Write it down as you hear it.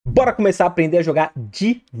Bora começar a aprender a jogar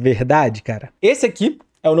de verdade, cara. Esse aqui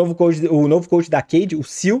é o novo coach da Cade, o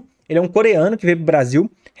Sil. Ele é um coreano que veio pro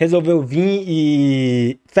Brasil, resolveu vir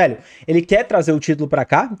e... Velho, ele quer trazer o título pra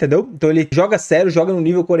cá, entendeu? Então ele joga sério, joga no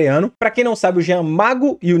nível coreano. Pra quem não sabe, o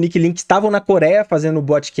MAGO e o Nick Link estavam na Coreia fazendo o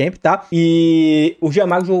bot camp, tá? E o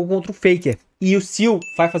MAGO jogou contra o FAKER. E o Sil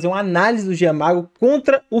vai fazer uma análise do MAGO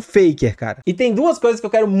contra o FAKER, cara. E tem duas coisas que eu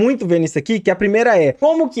quero muito ver nisso aqui, que a primeira é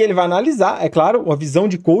como que ele vai analisar, é claro, uma visão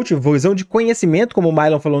de coach, uma visão de conhecimento, como o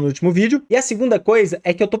Mylon falou no último vídeo. E a segunda coisa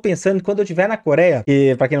é que eu tô pensando que quando eu estiver na Coreia,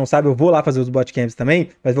 que pra quem não sabe, eu vou lá fazer os bot camps também,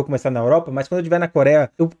 mas vou começar na Europa, mas quando eu estiver na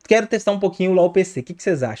Coreia, eu quero testar um pouquinho o LoL PC. O que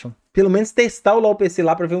vocês acham? Pelo menos testar o LoL PC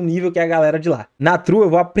lá pra ver o nível que é a galera de lá. Na true, eu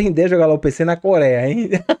vou aprender a jogar LoL PC na Coreia,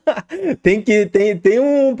 hein? tem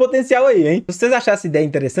um potencial aí, hein? Se vocês acharem essa ideia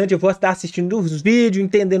interessante, eu vou estar assistindo os vídeos,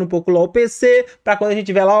 entendendo um pouco o LoL PC, pra quando a gente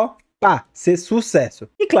tiver lá, ó, pá, ser sucesso.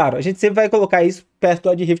 E claro, a gente sempre vai colocar isso perto do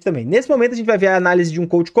WldRift também. Nesse momento a gente vai ver a análise de um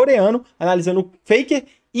coach coreano, analisando o FAKER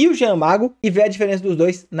e o MAGO, e ver a diferença dos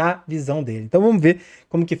dois na visão dele. Então vamos ver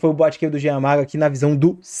como que foi o bot camp do MAGO aqui na visão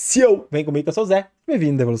do Sil. Vem comigo que eu sou o Zé,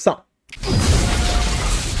 bem-vindo da evolução.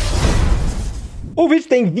 O vídeo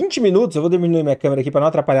tem 20 minutos, eu vou diminuir minha câmera aqui para não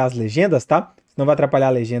atrapalhar as legendas, tá? Senão vai atrapalhar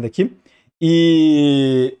a legenda aqui.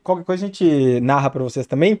 E qualquer coisa a gente narra para vocês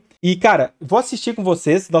também. E, cara, vou assistir com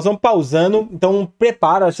vocês, nós vamos pausando, então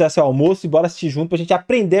prepara seu almoço e bora assistir junto pra gente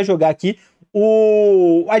aprender a jogar aqui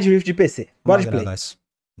o WldRift de PC. Bora de play. Nice.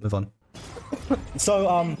 Move on. So,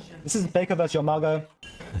 this is FAKER versus MAGO.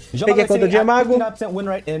 FAKER contra MAGO. 59% win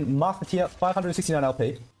rate in Master Tier 569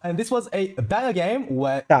 LP. And this was a banger game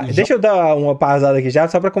where... Tá, deixa eu dar uma pausada aqui já,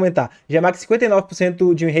 só pra comentar. MAGO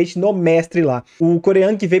 59% de win rate no mestre lá. O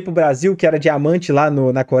coreano que veio pro Brasil, que era diamante lá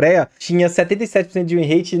na Coreia, tinha 77% de win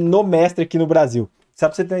rate no mestre aqui no Brasil. Só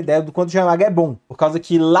pra você ter uma ideia do quanto o MAGO é bom. Por causa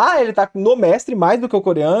que lá ele tá no mestre mais do que o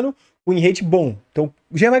coreano, win rate bom. Então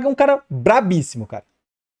o MAGO é um cara brabíssimo, cara.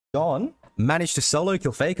 John managed to solo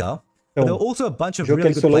kill FAKER. Então, but there were also a bunch of jogo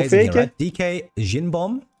really que ele good solou players in here, FAKER. right? DK,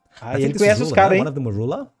 Jinbom. Ah, ele conhece os caras, hein? One of them was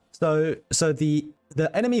ruler. So the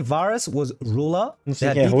enemy virus was ruler. Não sei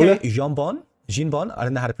They quem é had ruler. DK, Jinbon. I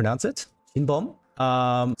don't know how to pronounce it. Jinbom.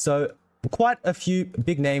 So quite a few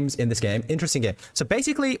big names in this game. Interesting game. So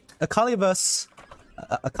basically, Akali versus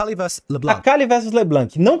LeBlanc. Akali versus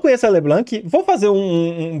LeBlanc. Não conheço a LeBlanc. Vou fazer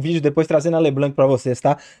um vídeo depois trazendo a LeBlanc pra vocês,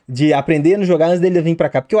 tá? De aprender a jogar antes dele vir pra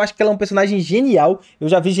cá. Porque eu acho que ela é um personagem genial. Eu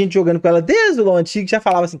já vi gente jogando com ela desde o LoL antigo. Já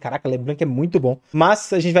falava assim, caraca, a LeBlanc é muito bom.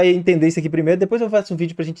 Mas a gente vai entender isso aqui primeiro. Depois eu faço um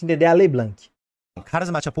vídeo pra gente entender a LeBlanc. How does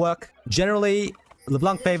the matchup work? Generally,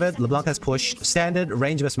 LeBlanc favored. LeBlanc has push. Standard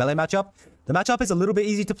range versus melee matchup. The matchup is a little bit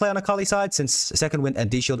easy to play on Akali side since second wind and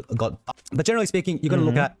D-Shield got... But generally speaking, you're going to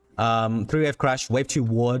look at 3-wave crash, wave 2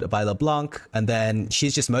 ward by LeBlanc, and then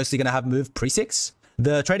she's just mostly going to have move pre-6.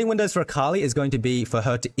 The trading windows for Akali is going to be for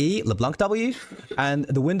her to E, LeBlanc W, and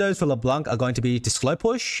the windows for LeBlanc are going to be to slow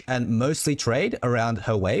push and mostly trade around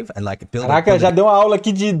her wave and like build... Caraca, já deu uma aula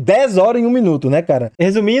aqui de 10 horas em 1 minuto, né, cara?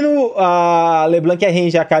 Resumindo, a LeBlanc é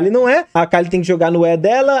range, a Akali não é. A Akali tem que jogar no E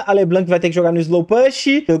dela, a LeBlanc vai ter que jogar no slow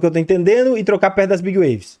push, pelo que eu tô entendendo, e trocar perto das big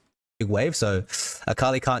waves. Big wave, so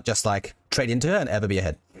Akali can't just like trade into her and ever be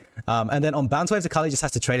ahead. And then on bounce waves, Akali just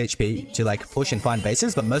has to trade HP to like push and find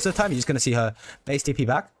bases, but most of the time you're just going to see her base TP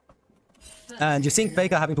back. And you're seeing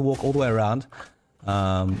FAKER having to walk all the way around.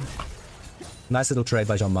 Nice little trade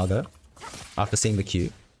by MAGO after seeing the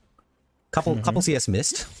Q. Couple CS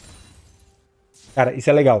missed. Cara, isso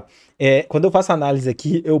é legal. Quando eu faço análise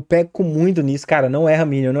aqui, eu peco muito nisso, cara, não erra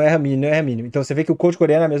minion, não erra minion, não erra minion. Então você vê que o coach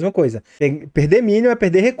coreano é a mesma coisa. Perder minion é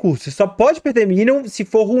perder recursos. Você só pode perder minion se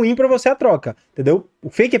for ruim pra você a troca, entendeu? O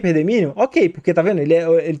fake é perder minion? Ok, porque tá vendo? Ele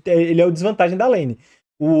é o desvantagem da lane.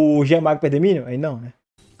 O MAGO perder minion? Aí não, né?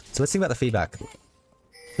 So let's think about the feedback.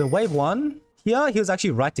 So wave 1, here he was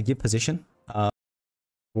actually right to give position.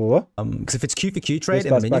 Boa. Because if it's Q for Q trade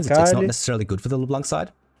in the minions, it's not necessarily good for the LeBlanc side.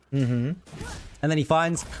 And then he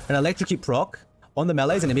finds an electrocute proc on the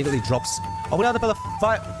melees and immediately drops. Oh, what other 5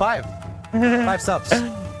 subs.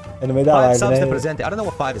 É no meio da 5 live, subs né? represent. I don't know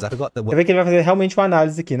what 5 is. I forgot the Você vê que ele vai fazer realmente uma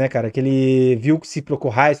análise aqui, né, cara? Que ele viu que se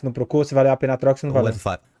procurou high, se não procurou, se valeu a pena a troca, se não valeu.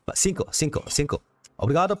 5. But 5.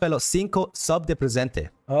 Obrigado pelo 5 sub de presente.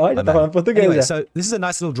 Olha, tá falando português. Anyway, já. so this is a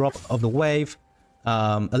nice little drop of the wave.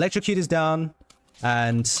 Electrocute is down.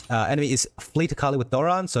 And enemy is fleet Akali with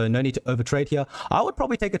Doran, so no need to overtrade here. I would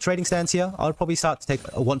probably take a trading stance here. I would probably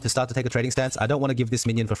want to start to take a trading stance. I don't want to give this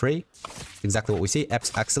minion for free. Exactly what we see.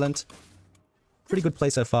 Ep's excellent. Pretty good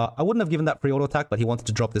play so far. I wouldn't have given that pre-auto attack, but he wanted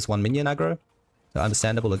to drop this one minion aggro. So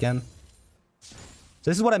understandable again.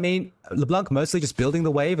 So this is what I mean. LeBlanc mostly just building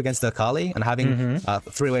the wave against the Akali and having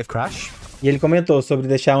 3-wave crash. E ele comentou sobre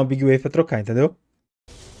deixar uma Big Wave pra trocar, entendeu?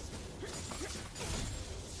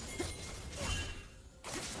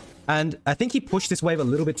 And I think he pushed this wave a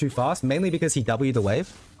little bit too fast, mainly because he W'd the wave.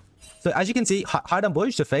 So as you can see, hide and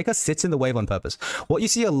bush, the faker sits in the wave on purpose. What you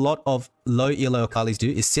see a lot of low elo Akalis do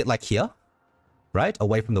is sit like here, right?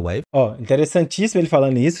 Away from the wave. Ó, interessantíssimo ele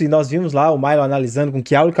falando isso. E nós vimos lá o Milo analisando com o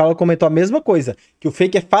Kiaula. O Kiaula comentou a mesma coisa. Que o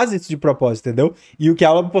Faker faz isso de propósito, entendeu? E o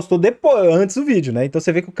Kiaula postou depois, antes do vídeo, né? Então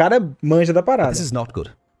você vê que o cara manja da parada. This is not good.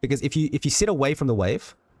 Because if you sit away from the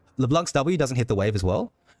wave, LeBlanc's W doesn't hit the wave as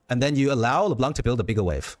well. And then you allow LeBlanc to build a bigger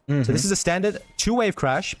wave. So this is a standard 2-wave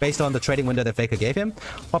crash based on the trading window that Faker gave him.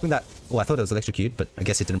 Popping that... Oh, I thought it was electrocute, but I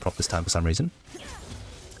guess it didn't prop this time for some reason.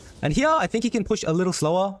 And here, I think he can push a little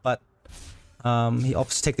slower, but he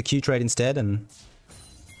opts to take the Q trade instead. And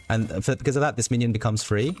because of that, this minion becomes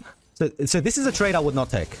free. So this is a trade I would not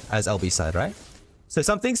take as LB side, right? So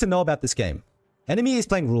some things to know about this game. Enemy is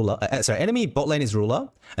playing ruler. Enemy bot lane is ruler,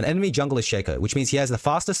 and enemy jungle is Shaco, which means he has the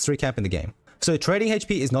fastest 3-camp in the game. So trading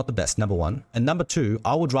HP is not the best, number one. And number two,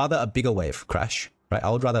 I would rather a bigger wave crash, right?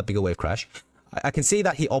 I would rather a bigger wave crash. I can see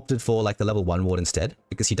that he opted for like the level 1 ward instead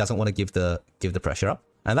because he doesn't want to give the pressure up.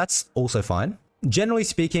 And that's also fine. Generally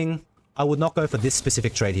speaking, I would not go for this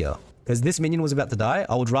specific trade here because this minion was about to die.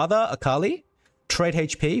 I would rather Akali trade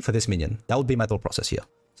HP for this minion. That would be my thought process here.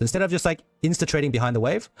 So instead of just like insta trading behind the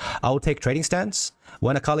wave, I would take trading stance.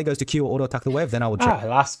 When Akali goes to Q or auto attack the wave, then I would trade. Ah,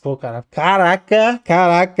 lascou, cara.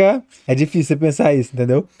 Caraca. É difícil você pensar isso,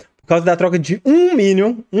 entendeu? Por causa da troca de um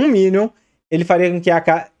minion, ele faria com que a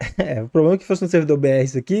Akali... o problema é que fosse no servidor BR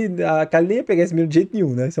isso aqui, a Akali nem ia pegar esse minion de jeito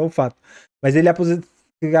nenhum, né? Isso é um fato. Mas ele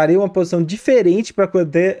pegaria uma posição diferente pra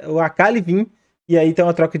poder o Akali vir e aí ter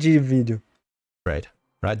uma troca de vídeo. Trade.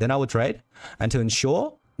 Right, then I would trade. And to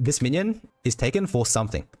ensure this minion is taken for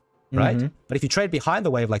something. Right? But if you trade behind the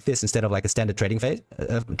wave like this instead of like a standard trading phase,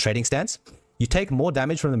 trading stance, you take more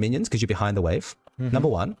damage from the minions because you're behind the wave, number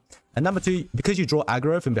one. And number two, because you draw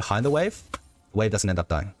aggro from behind the wave doesn't end up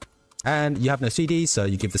dying. And you have no CD, so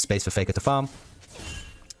you give the space for Faker to farm.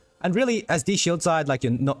 And really, as D shield side, like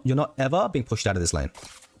you're not ever being pushed out of this lane.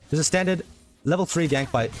 There's a standard level 3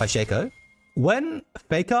 gank by Shaco. When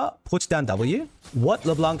Faker puts down W, what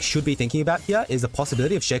LeBlanc should be thinking about here is the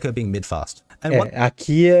possibility of Shaco being mid fast. And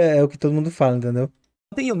aqui é o que todo mundo fala, entendeu?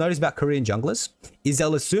 One thing you'll notice about Korean junglers is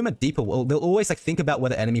they'll assume a deeper wall. They'll always like think about where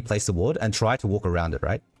the enemy placed the ward and try to walk around it,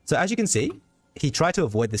 right? So as you can see, he tried to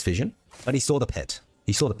avoid this vision, but he saw the pet.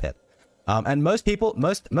 And most mid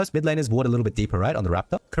laners ward a little bit deeper, right, on the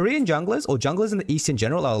Raptor. Korean junglers or junglers in the East in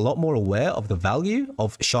general are a lot more aware of the value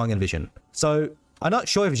of showing in vision. So I'm not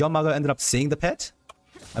sure if Jean-Margot ended up seeing the pet.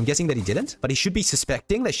 I'm guessing that he didn't, but he should be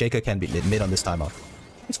suspecting that Shaco can be mid on this timer.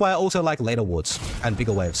 That's why I also like later wards and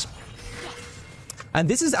bigger waves. And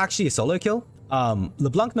this is actually a solo kill.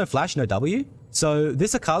 LeBlanc no flash, no W. So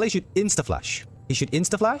this Akali should insta-flash. He should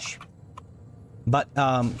insta-flash. But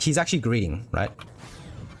he's actually greeting, right?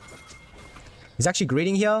 He's actually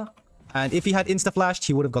greeting here. And if he had insta-flashed,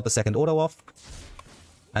 he would have got the second auto off.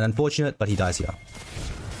 And unfortunate, but he dies here.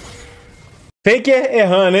 Faker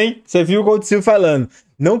errando, hein? Você viu o Goldsil falando.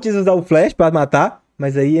 Não quis usar o flash pra matar,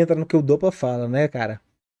 mas aí entra no que o Dopa fala, né, cara?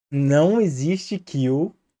 Não existe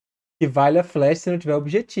kill que valha flash se não tiver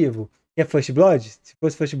objetivo. E é First Blood? Se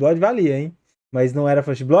fosse First Blood, valia, hein? Mas não era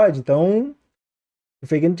First Blood, então o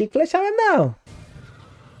Faker não tinha que flashar, não.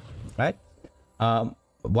 Right?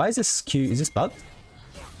 Why is this Q? Is this bugged?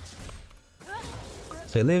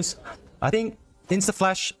 So he lives. I think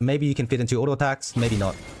insta-flash, maybe you can fit into auto attacks, maybe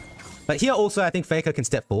not. But here also, I think Faker can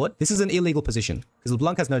step forward. This is an illegal position because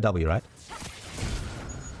LeBlanc has no W, right?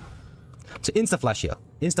 So insta-flash here.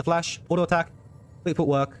 Insta-flash, auto attack, fleet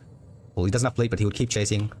footwork. Well, he doesn't have fleet, but he would keep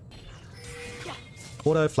chasing.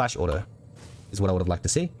 Auto, flash, auto is what I would have liked to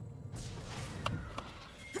see.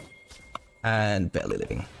 And barely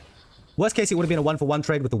living. Worst case, it would have been a 1-for-1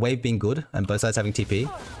 trade with the wave being good and both sides having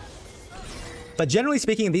TP. But generally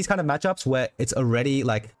speaking, in these kind of matchups where it's already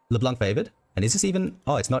like LeBlanc favored, and is this even?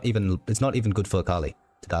 Oh, it's not even good for Akali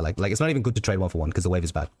to die. Like it's not even good to trade 1-for-1 because the wave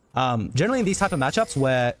is bad. Generally in these type of matchups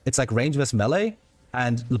where it's like range versus melee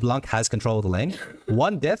and LeBlanc has control of the lane,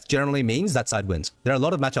 one death generally means that side wins. There are a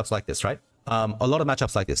lot of matchups like this, right? A lot of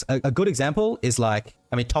matchups like this. A good example is like,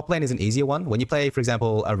 I mean, top lane is an easier one. When you play, for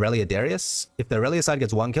example, Aurelia Darius, if the Aurelia side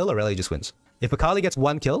gets 1 kill, Aurelia just wins. If Akali gets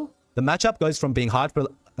 1 kill, the matchup goes from being hard for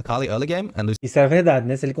Akali early game and lose. Isso é verdade,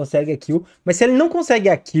 né? Se ele consegue a kill. Mas se ele não consegue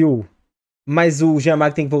a kill, mas o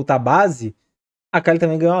Jean-Marc tem que voltar à base, a Akali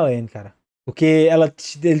também ganhou a lane, cara. Porque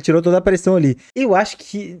ele tirou toda a pressão ali. Eu acho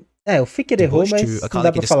que... o Faker errou, mas não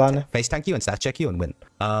dá pra falar, né? Face tank you and stat check you and win.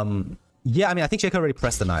 Yeah, I mean, I think Shaco already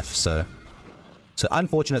pressed the knife, so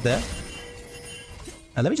unfortunate there.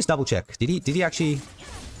 And let me just double check. Did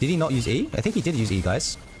he not use E? I think he did use E,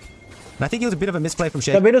 guys. And I think it was a bit of a misplay from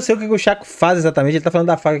Shaco. Também não sei o que o Chaco faz exatamente. Ele tá falando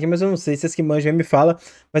da faca aqui, mas eu não sei. Se esse que manjam me fala.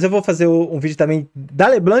 Mas eu vou fazer um vídeo também da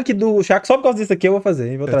LeBlanc e do Chaco. Só por causa disso aqui eu vou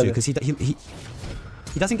fazer. Hein? Vou trazer. Because he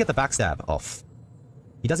doesn't get the backstab off.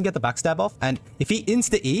 He doesn't get the backstab off. And if he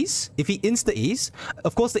insta-ease,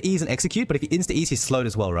 of course the E's and execute, but if he insta-ease, he's slowed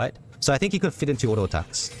as well, right? So I think he could fit into auto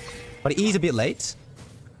attacks. But he E's a bit late.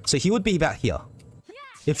 So he would be about here.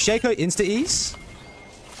 If Shaco insta-ease,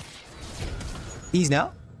 ease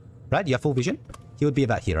now, right? You have full vision. He would be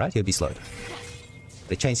about here, right? He would be slowed.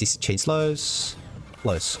 They change slows.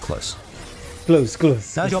 Close. Close.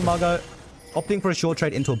 Now John Margo opting for a short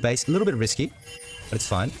trade into a base. A little bit risky, but it's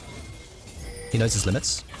fine. He knows his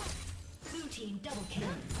limits.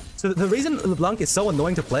 So the reason LeBlanc is so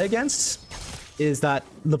annoying to play against is that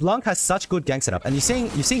LeBlanc has such good gank setup. And you're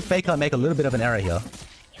seeing FAKER make a little bit of an error here.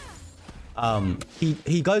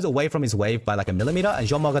 He goes away from his wave by like a millimeter, and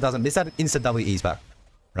John Margo doesn't miss that instant WE's back,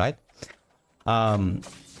 right? And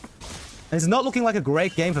it's not looking like a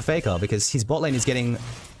great game for FAKER because his bot lane is getting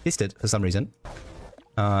fisted for some reason.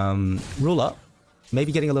 Ruler,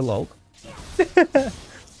 maybe getting a little old.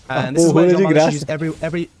 And this is where John Margo should use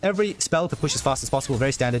every spell to push as fast as possible.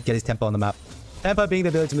 Very standard, get his tempo on the map. Tempo being the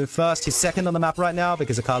ability to move first. He's second on the map right now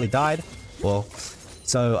because Akali died. Well,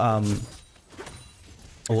 so,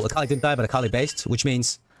 well, Akali didn't die, but Akali based, which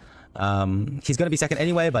means he's going to be second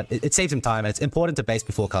anyway, but it saves him time, and it's important to base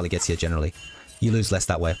before Akali gets here generally. You lose less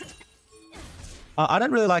that way. I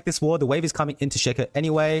don't really like this ward. The wave is coming into Shaco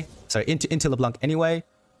anyway. Sorry, into LeBlanc anyway.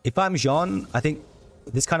 If I'm Jean, I think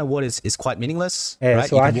this kind of ward is quite meaningless. Right?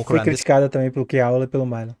 Essa ward foi criticada também pelo Aula e pelo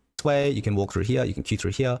Milo. This way, you can walk through here, you can queue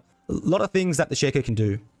through here. A lot of things that the Shaco can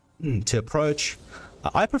do to approach.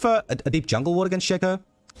 I prefer a deep jungle ward against Shaco,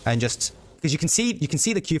 and just because you can see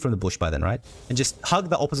the queue from the bush by then, right? And just hug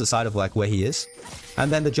the opposite side of like where he is,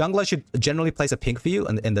 and then the jungler should generally place a pink for you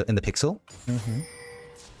in the pixel.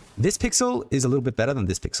 This pixel is a little bit better than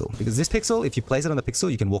this pixel because this pixel, if you place it on the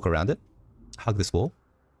pixel, you can walk around it, hug this wall.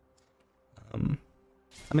 I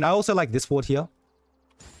mean, I also like this ward here.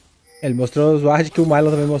 Ele mostrou os wards que o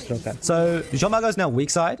Milo também mostrou, cara. So, John Margo is now weak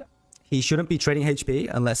side. He shouldn't be trading HP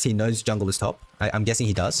unless he knows jungle is top. I'm guessing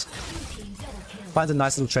he does. Finds a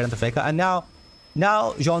nice little trade onto FAKER. And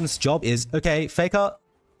now Jean's job is, okay, FAKER,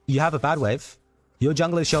 you have a bad wave. Your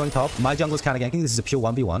jungler is showing top. My jungler is counter ganking. This is a pure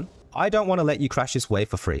 1v1. I don't want to let you crash this wave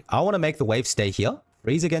for free. I want to make the wave stay here,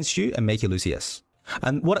 freeze against you, and make you lose CS.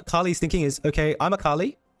 And what Akali is thinking is, okay, I'm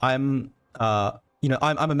Akali. I'm a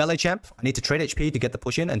melee champ. I need to trade HP to get the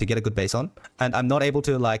push in and to get a good base on. And I'm not able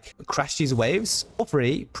to like crash these waves for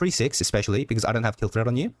free, pre-6 especially, because I don't have kill threat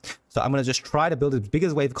on you. So I'm going to just try to build as big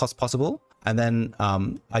as wave cost possible. And then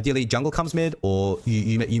ideally jungle comes mid, or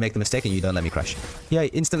you make the mistake and you don't let me crash. Yeah,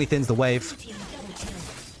 it instantly thins the wave.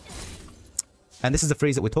 And this is the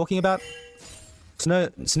freeze that we're talking about. So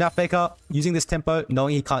now FAKER, using this tempo,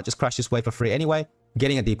 knowing he can't just crash this wave for free anyway,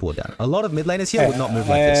 getting a deep ward down. A lot of mid laners here would not move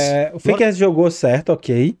like this. O FAKER jogou certo,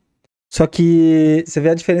 ok. Só que você vê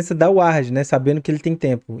a diferença da ward, né? Sabendo que ele tem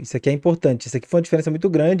tempo. Isso aqui é importante. Isso aqui foi uma diferença muito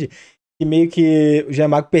grande. E meio que o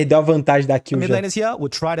Mago perdeu a vantagem da kill. Mid laners here would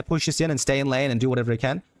try to push this in and stay in lane and do whatever he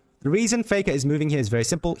can. The reason FAKER is moving here is very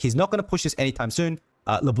simple. He's not going to push this anytime soon.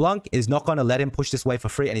 LeBlanc is not going to let him push this wave for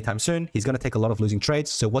free anytime soon. He's going to take a lot of losing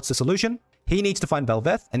trades. So what's the solution? He needs to find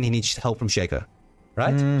Bel'Veth and he needs help from Shaco.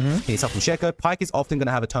 Right? He needs help from Shaco. Pyke is often going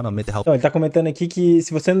to have a turn on mid to help. Então, ele tá comentando aqui que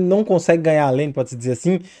se você não consegue ganhar a lane, pode-se dizer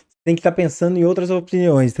assim, tem que estar pensando em outras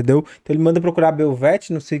opiniões, entendeu? Então ele manda procurar a Bel'Veth,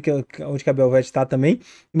 não sei onde que a Bel'Veth tá também,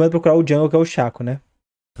 e manda procurar o jungle, que é o Shaco, né?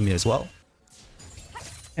 Me as well.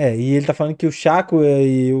 E ele tá falando que o Shaco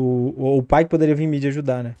e o Pyke poderia vir mid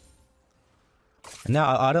ajudar, né? Now,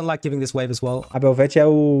 I don't like giving this wave as well. A Bel'Veth é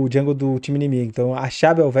o jungle do time inimigo, então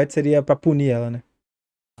achar a Bel'Veth seria pra punir ela, né?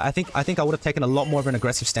 I think I would have taken a lot more of an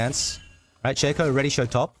aggressive stance. Right, Shaco already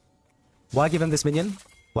showed top. Why give him this minion?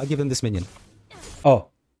 Why give him this minion? Ó,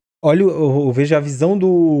 olha, eu vejo a visão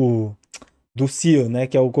do Seal, né,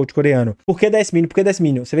 que é o coach coreano. Por que 10 minion? Por que 10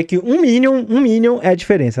 minion? Você vê que um minion é a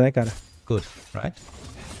diferença, né, cara? Good, right?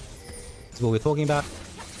 That's what we're talking about.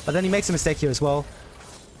 But then he makes a mistake here as well.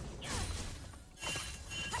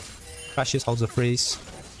 Crashes, holds a freeze.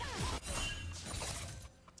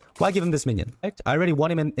 Why give him this minion? I already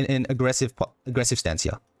want him in aggressive stance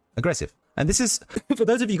here. Aggressive. And this is, for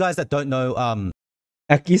those of you guys that don't know...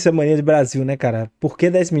 Aqui isso é mania de Brasil, né, cara? Por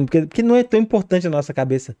que 10 minion? Porque não é tão importante na nossa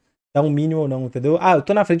cabeça dar um minion ou não, entendeu? Ah, eu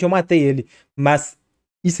tô na frente, eu matei ele. Mas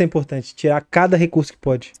isso é importante, tirar cada recurso que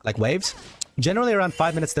pode. Like waves. Generally around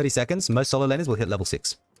 5 minutes 30 seconds, most solo laners will hit level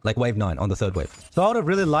 6. like wave 9 on the third wave. So I would have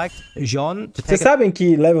really liked Jean to take. Vocês sabem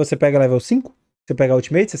que level você pega level 5? Você pega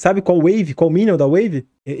Ultimate? Você sabe qual wave, qual minion da wave?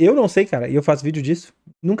 Eu não sei, cara, e eu faço vídeo disso.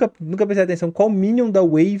 Nunca prestei atenção. Qual minion da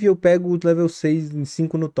wave eu pego o level 6 em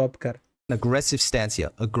 5 no top, cara? An aggressive stance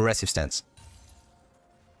here. Aggressive stance.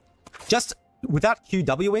 Just without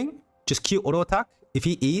QWing, just Q auto attack. If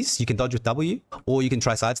he E's, you can dodge with W, or you can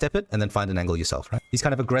try sidestep it and then find an angle yourself, right? These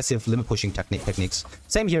kind of aggressive limit pushing techniques.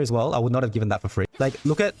 Same here as well. I would not have given that for free. Like,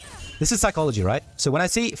 look at, this is psychology, right? So when I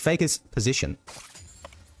see FAKER's position,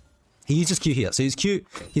 he uses Q here. So his Q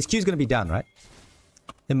is going to be down, right?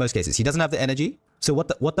 In most cases, he doesn't have the energy. So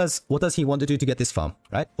what does he want to do to get this farm,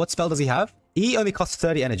 right? What spell does he have? E only costs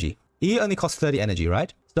 30 energy. E only costs 30 energy,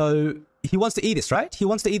 right? So he wants to E this, right? He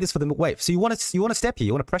wants to E this for the wave. So you want to step here.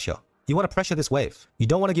 You want to pressure. You want to pressure this wave. You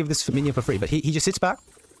don't want to give this minion for free, but he just sits back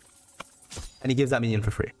and he gives that minion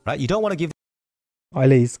for free, right? You don't want to give.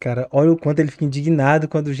 Olha isso, cara. Olha o quanto ele fica indignado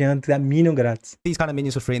quando o Jean dá minion grátis. These kind of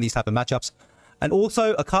minions for free in these type of matchups. And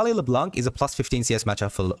also, Akali LeBlanc is a plus 15 CS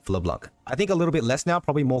matchup for LeBlanc. I think a little bit less now,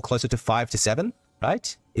 probably more closer to 5 to 7,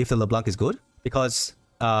 right? If the LeBlanc is good, because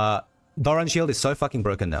Doran Shield is so fucking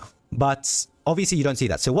broken now. But obviously you don't see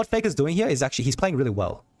that. So what FAKER's doing here is actually, he's playing really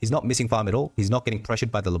well. He's not missing farm at all. He's not getting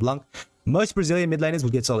pressured by the LeBlanc. Most Brazilian mid laners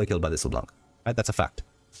would get solo killed by this LeBlanc, right? That's a fact.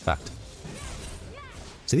 Fact.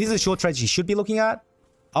 So these are the short trades you should be looking at.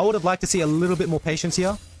 I would have liked to see a little bit more patience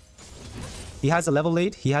here. He has a level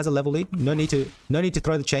lead. He has a level lead. No need to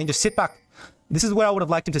throw the chain. Just sit back. This is where I would have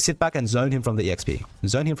liked him to sit back and zone him from the EXP.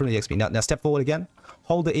 Zone him from the EXP. Now step forward again.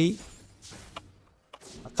 Hold the E.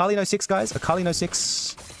 Akali no 6, guys. Akali no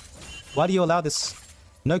 6. Why do you allow this?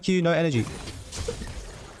 No Q, no energy.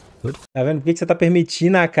 Good. Tá vendo? Por que você tá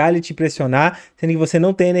permitindo a Akali te pressionar, sendo que você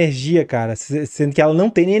não tem energia, cara? Sendo que ela não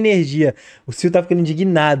tem nem energia. O Sil tá ficando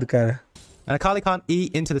indignado, cara. And Akali can't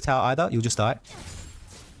E into the tower either. You'll just die.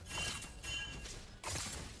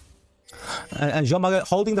 And Jean-Margot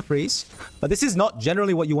holding the freeze. But this is not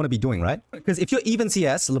generally what you want to be doing, right? Because if you're even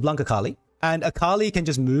CS, LeBlanc Akali, and Akali can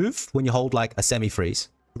just move when you hold like a semi-freeze.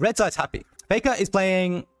 Red side's happy. FAKER is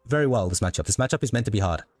playing very well this matchup. This matchup is meant to be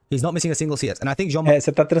hard. He's not missing a single CS. And I think Jean-Margot...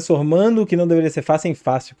 Você tá transformando o que não deveria ser fácil em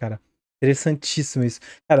fácil, cara. Interessantíssimo isso.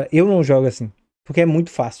 Cara, eu não jogo assim, porque é muito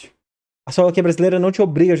fácil. A solo aqui brasileira não te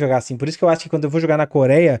obriga a jogar assim. Por isso que eu acho que quando eu vou jogar na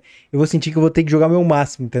Coreia, eu vou sentir que eu vou ter que jogar o meu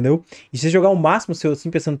máximo, entendeu? E se você jogar o máximo seu,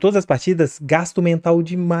 assim, pensando em todas as partidas, gasto mental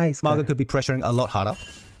demais, cara. MAGO could be pressuring a lot harder.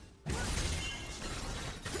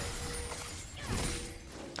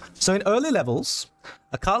 So in early levels,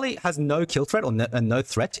 Akali has no kill threat or no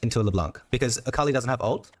threat into LeBlanc because Akali doesn't have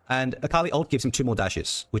ult, and Akali ult gives him 2 more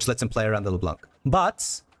dashes, which lets him play around the LeBlanc.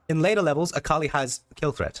 But in later levels, Akali has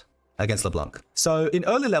kill threat against LeBlanc. So in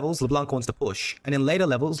early levels, LeBlanc wants to push, and in later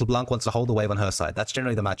levels, LeBlanc wants to hold the wave on her side. That's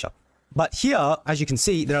generally the matchup. But here, as you can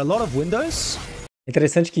see, there are a lot of windows.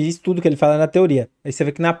 Interessante que isso tudo que ele fala é na teoria. Aí você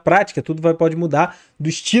vê que na prática tudo pode mudar do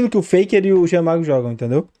estilo que o FAKER e o Jean-Margot jogam,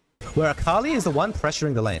 entendeu? Where Akali is the one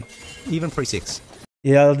pressuring the lane, even pre-6.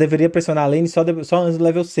 E ela deveria pressionar a lane só antes do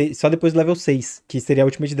level 6, só depois do level 6, que seria a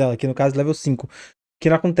ultimate dela, que no caso level 5. O que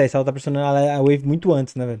não acontece, ela tá pressionando a wave muito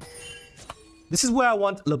antes, né, velho? This is where I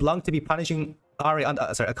want LeBlanc to be punishing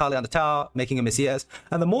Akali on the tower, making him a CS.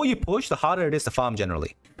 And the more you push, the harder it is to farm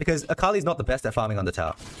generally. Because Akali is not the best at farming on the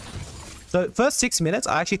tower. So first 6 minutes,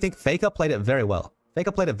 I actually think FAKER played it very well.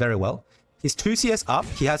 FAKER played it very well. He's 2 CS up,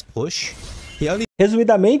 he has push. He only...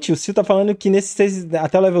 Resumidamente, o Sil tá falando que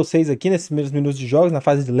até o level 6 aqui, nesses primeiros minutos de jogos, na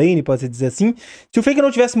fase de lane, pode-se dizer assim, se o FAKER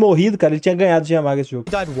não tivesse morrido, cara, ele tinha ganhado de Jean-Margot esse jogo.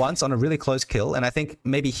 He died once on a really close kill, and I think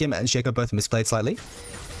maybe him and Shaco both misplayed slightly.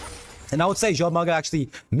 And I would say Jean-Margot actually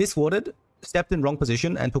misworded, stepped in wrong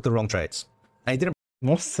position, and took the wrong trades. And he didn't...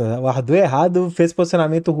 Nossa, o ardou errado, fez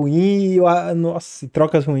posicionamento ruim e, nossa,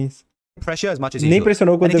 trocas ruins. Pressure as much as usual. Nem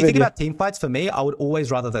pressionou quando deveria. And if you deveria. think about team fights, for me, I would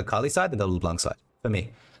always rather the Akali side than the LeBlanc side. For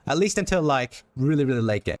me. At least until like really, really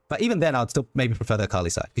late game. But even then, I would still maybe prefer the Akali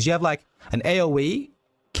side. Because you have like an AoE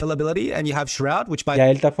kill ability and you have Shroud, which by... E aí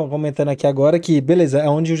ele tá comentando aqui agora que, beleza, é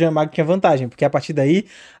onde o Jean-Margot tinha vantagem. Porque a partir daí,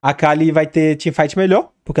 a Akali vai ter teamfight melhor,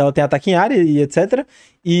 porque ela tem ataque em área e etc.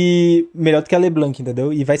 E melhor do que a LeBlanc,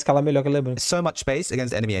 entendeu? E vai escalar melhor que a LeBlanc. So much space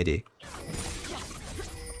against enemy AD.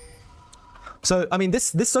 So, I mean,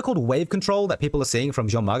 this so-called wave control that people are seeing from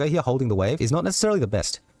Jean-Margot here holding the wave is not necessarily the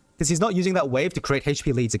best. Because he's not using that wave to create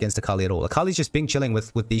HP leads against Akali at all. Akali's just being chilling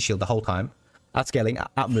with D-Shield the whole time. Outscaling,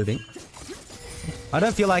 outmoving. I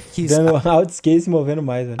don't feel like he's... Dando outscale e se movendo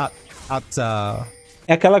mais, velho.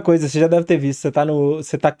 É aquela coisa, você já deve ter visto.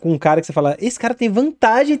 Você tá com um cara que você fala, esse cara tem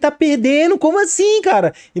vantagem e tá perdendo. Como assim,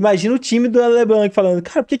 cara? Imagina o time do LeBlanc falando,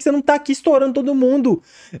 cara, por que você não tá aqui estourando todo mundo?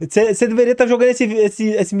 Você deveria estar jogando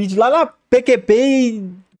esse mid lá na PQP e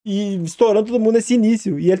e estourando todo mundo nesse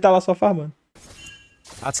início. E ele tá lá só farmando.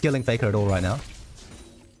 Outscaling Faker at all right now.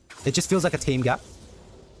 It just feels like a team gap,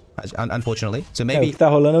 unfortunately. So O maybe que tá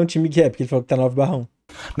rolando é um time gap, porque ele falou que tá 9/1.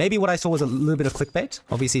 maybe what I saw was a little bit of clickbait.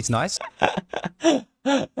 Obviously, it's nice.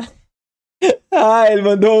 Ah, ele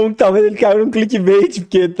mandou um, talvez ele caiu num clickbait,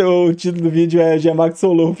 porque o título do vídeo é Gemax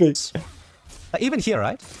Solo, fez. Like, even here,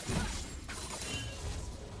 right?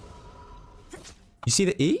 You see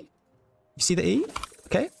the E? You see the E?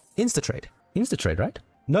 Okay. Insta trade. Insta trade, right?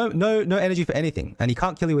 No energy for anything, and he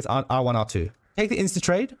can't kill you with R1, R2. Take the insta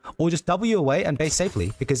trade, or just W away and base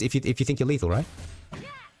safely, because if you think you're lethal, right?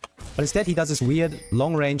 But instead, he does this weird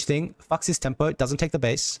long range thing, fucks his tempo, doesn't take the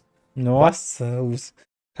base. Nossa,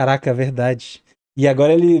 caraca, verdade. E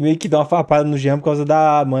agora ele meio que dá uma farpada no Jean por causa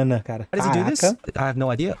da mana, cara. How does he do this? Caraca. I have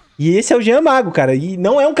no idea. E esse é o Jean Mago, cara. E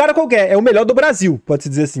não é um cara qualquer, é o melhor do Brasil, pode-se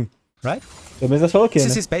dizer assim. Right? Pelo menos nós falou o quê, This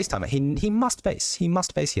né? is his base timer. He must base. He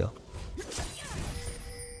must base here.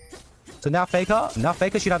 So now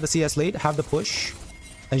Faker should have the CS lead, have the push,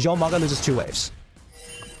 and Jean Mago loses 2 waves.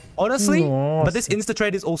 Honestly, but this insta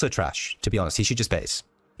trade is also trash. To be honest, he should just base.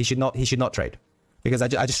 He should not trade, because I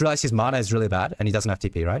just realized his mana is really bad and he doesn't have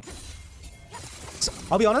TP, right? So,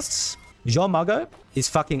 I'll be honest, Jean Mago is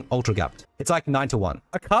fucking ultra gapped. It's like 9-1.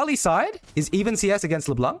 Akali side is even CS against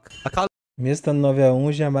LeBlanc. Akali Mesmo estando 9/1,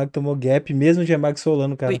 o Jean Mago tomou gap, mesmo o Jean Mago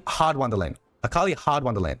solando, cara. hard Wonderland. Akali hard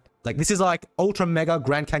Wonderland. Like, this is like ultra mega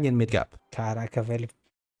Grand Canyon mid gap. Caraca, velho.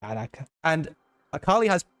 Caraca. And Akali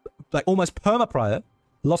has like almost perma prior,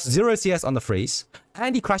 lost 0 CS on the freeze,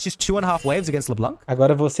 and he crashes 2.5 waves against LeBlanc.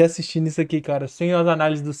 Agora você assistindo isso aqui, cara, sem as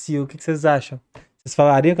análises do Seal, o que vocês acham? Vocês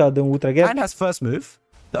falariam que ela deu um ultra gap? And has first move.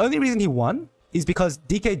 The only reason he won is because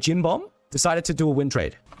DK Jinbom decided to do a win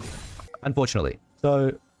trade. Unfortunately.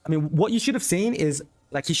 So, I mean, what you should have seen is,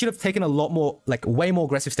 like, he should have taken a lot more, like, way more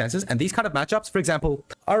aggressive stances. And these kind of matchups, for example,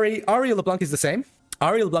 Ari LeBlanc is the same.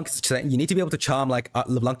 Ari LeBlanc is the same. You need to be able to charm, like,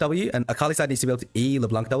 LeBlanc W, and Akali side needs to be able to E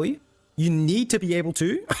LeBlanc W. You need to be able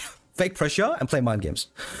to fake pressure and play mind games.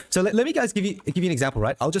 So let me guys give you an example,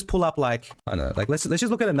 right? I'll just pull up, like, I don't know, like, let's just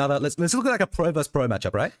look at another, let's look at like a pro versus pro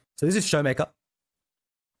matchup, right? So this is Showmaker.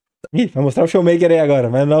 Ih, vai mostrar o Showmaker aí agora,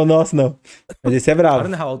 mas não é o nosso, não. Mas esse é I bravo.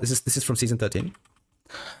 don't know how old this is from season 13.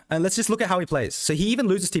 And let's just look at how he plays. So he even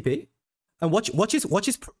loses TP. And watch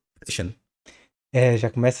his position. É,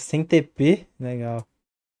 já começa sem TP. Legal.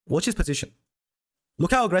 Watch his position.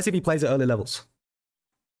 Look how aggressive he plays at early levels.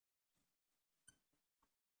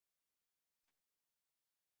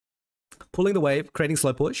 Pulling the wave, creating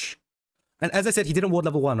slow push. And as I said, he didn't ward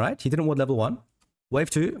level 1, right? He didn't ward level 1. Wave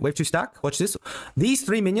 2 stack. Watch this. These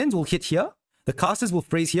 3 minions will hit here. The casters will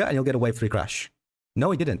freeze here and you'll get a wave 3 crash.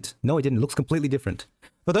 No, he didn't. No, he didn't. It looks completely different.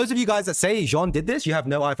 For those of you guys that say Jean did this, you have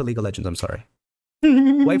no eye for League of Legends. I'm sorry.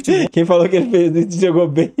 Wave 2. Quem falou que ele fez, jogou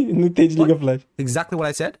bem, não entende League of Legends. Exactly what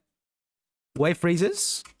I said. Wave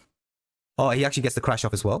freezes. Oh, he actually gets the crash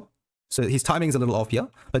off as well. So his timing is a little off here.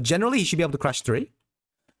 But generally, he should be able to crash 3.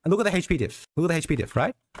 And look at the HP diff. Look at the HP diff,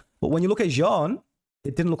 right? But when you look at Jean,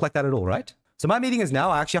 it didn't look like that at all, right? So my meeting is now.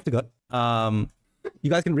 I actually have to go. You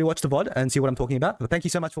guys can rewatch the VOD and see what I'm talking about. But thank you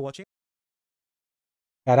so much for watching.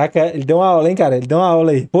 Caraca, ele deu uma aula, hein, cara? Ele deu uma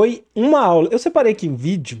aula aí. Foi uma aula. Eu separei aqui um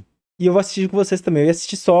vídeo e eu vou assistir com vocês também. Eu ia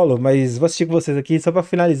assistir solo, mas vou assistir com vocês aqui só pra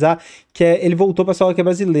finalizar, que é ele voltou pra solo aqui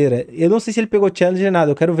brasileira. Eu não sei se ele pegou challenge ou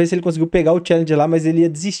nada. Eu quero ver se ele conseguiu pegar o challenge lá, mas ele ia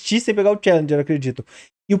desistir sem pegar o challenge, eu acredito.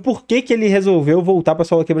 E o porquê que ele resolveu voltar pra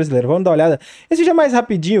solo aqui brasileira. Vamos dar uma olhada. Esse vídeo é mais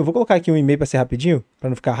rapidinho. Vou colocar aqui um e-mail pra ser rapidinho, pra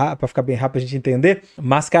não ficar pra ficar bem rápido a gente entender.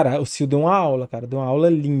 Mas, cara, o Sil deu uma aula, cara. Deu uma aula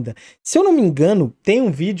linda. Se eu não me engano, tem um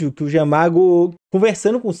vídeo que o Jamago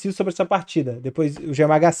conversando com o Sil sobre essa partida. Depois o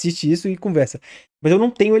Jamago assiste isso e conversa. Mas eu não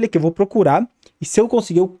tenho ele aqui. Eu vou procurar. E se eu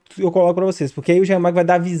conseguir, eu coloco pra vocês. Porque aí o Jamago vai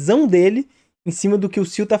dar a visão dele em cima do que o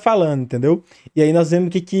Sil tá falando, entendeu? E aí nós vemos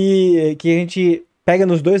que a gente pega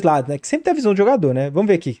nos dois lados, né? Que sempre tem a visão do jogador, né? Vamos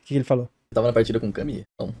ver aqui o que ele falou. Eu tava na partida com o Kami,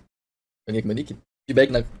 então. Joguei com o meu nick.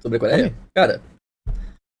 Feedback sobre a Coreia. Cara,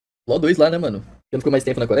 LoL 2 lá, né, mano? Eu não ficou mais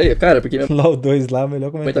tempo na Coreia? Cara, porque meu LoL 2 lá,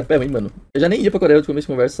 melhor comentário. tá pé ruim, mano. Eu já nem ia pra Coreia no começo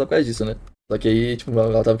de conversa só por causa disso, né? Só que aí, tipo,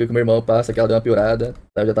 ela tava aqui com o meu irmão, passa que ela deu uma piorada.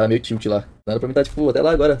 Eu já tava meio tilt lá. Não era pra mim tá, tipo, até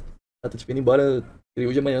lá agora. Ela tá, tipo, indo embora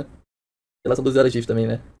hoje de amanhã. E lá são 12 horas de shift também,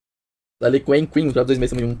 né? Lá Queen, os próprios 2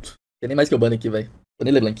 meses tamo junto. Tem nem mais que eu ban aqui, velho. Tô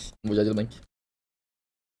nem LeBlanc. Não vou já de LeBlanc.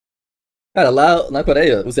 Cara, lá na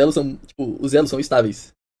Coreia, os elos são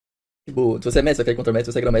estáveis. Tipo, se você é mestre, você quer ir contra mestre,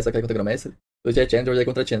 se você é grão-mestre, você quer ir contra grão-mestre. Se você é challenger, você é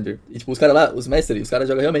contra challenger. E tipo, os caras lá, os mestres, os caras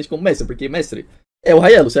jogam realmente como mestre, porque mestre é o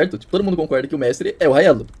Raelo, certo? Tipo, todo mundo concorda que o mestre é o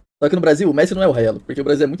Raelo. Só que no Brasil, o mestre não é o Raelo, porque o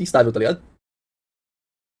Brasil é muito instável, tá ligado?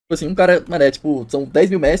 Tipo assim, um cara, mano, tipo, são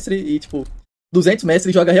 10 mil mestres e tipo, 200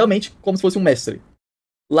 mestres joga realmente como se fosse um mestre.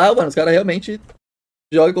 Lá, mano, os caras realmente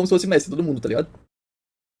jogam como se fosse mestre, todo mundo, tá ligado?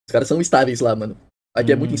 Os caras são estáveis lá, mano.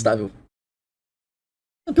 Aqui é muito instável.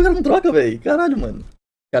 Por que o cara não troca, velho? Caralho, mano.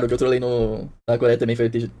 Cara, o que eu trolei na Coreia também foi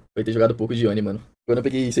ter jogado pouco de Yone, mano. Quando eu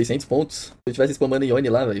peguei 600 pontos, se eu tivesse spamando Yone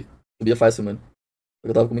lá, velho, subia fácil, mano.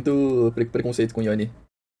 Eu tava com muito preconceito com Yone.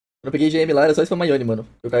 Quando eu peguei GM lá, era só spamar Yone, mano.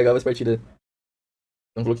 Eu carregava as partidas.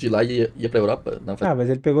 Não falou que de lá ia pra Europa. Não, Ah, mas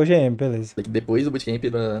ele pegou GM, beleza. Depois do bootcamp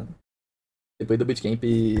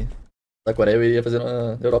da Coreia, eu ia fazer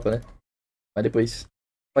na Europa, né? Mas depois.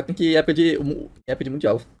 Só que tem que ir época de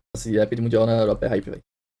Mundial. Nossa, e época de Mundial na Europa é hype, velho.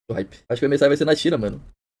 Hype. Acho que o MSI vai ser na China, mano.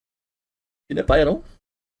 China é paia, não?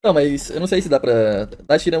 Não, mas eu não sei se dá pra...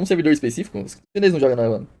 Na China é um servidor específico. Os chineses não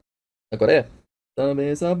jogam na Coreia?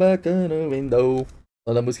 Também só bacana, window. O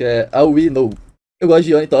nome da música é All We Know. Eu gosto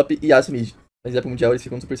de Yone Top e Yasuo Mid. Mas é pro Mundial eles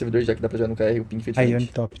ficam no super servidor, já que dá pra jogar no KR, o ping feito. Aí, Yone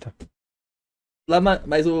Top, tá. Lá,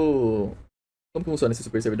 mas o... Como que funciona esse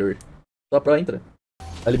super servidor? Só a Pro entra.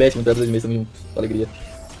 A Libet, não traz 2 meses também juntos. Alegria.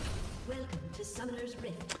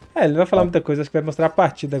 Ele não vai falar muita coisa, acho que vai mostrar a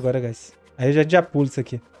partida agora, guys. Aí eu já pulo isso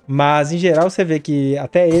aqui. Mas, em geral, você vê que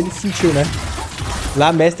até ele sentiu, né?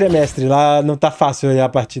 Lá, mestre é mestre. Lá não tá fácil olhar a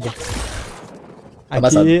partida.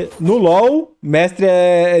 Aqui, no LoL, mestre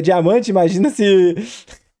é diamante. Imagina se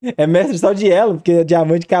é mestre só de elo, porque é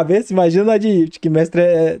diamante de cabeça. Imagina lá de que mestre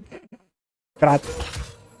é prata.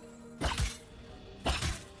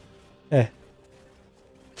 É.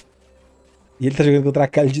 E ele tá jogando contra a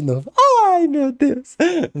Kali de novo. Ai, meu Deus.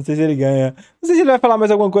 Não sei se ele ganha. Não sei se ele vai falar mais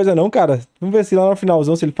alguma coisa não, cara. Vamos ver se lá no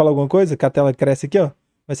finalzão, se ele fala alguma coisa. Que a tela cresce aqui, ó.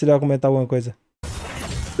 Mas se ele vai comentar alguma coisa.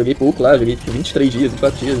 Joguei pouco lá, joguei 23 dias,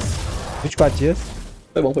 24 dias. 24 dias?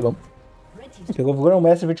 Foi bom, foi bom. Pegou o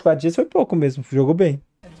Grão-Mestre 24 dias, foi pouco mesmo. Jogou bem.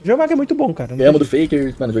 O jogo é muito bom, cara. Ganhamos do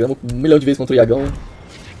Faker, mano, jogamos 1 milhão de vezes contra o Iagão.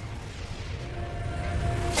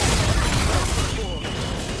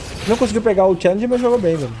 Não conseguiu pegar o challenge, mas jogou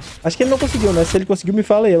bem, velho. Acho que ele não conseguiu, né? Se ele conseguiu, me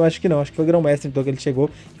fala aí. Eu acho que não. Acho que foi o Grão-Mestre, então, que ele chegou.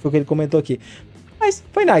 Foi o que ele comentou aqui. Mas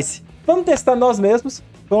foi nice. Vamos testar nós mesmos.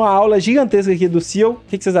 Foi uma aula gigantesca aqui do CEO. O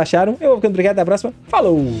que vocês acharam? Eu vou ficando obrigado. Até a próxima.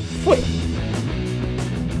 Falou! Fui!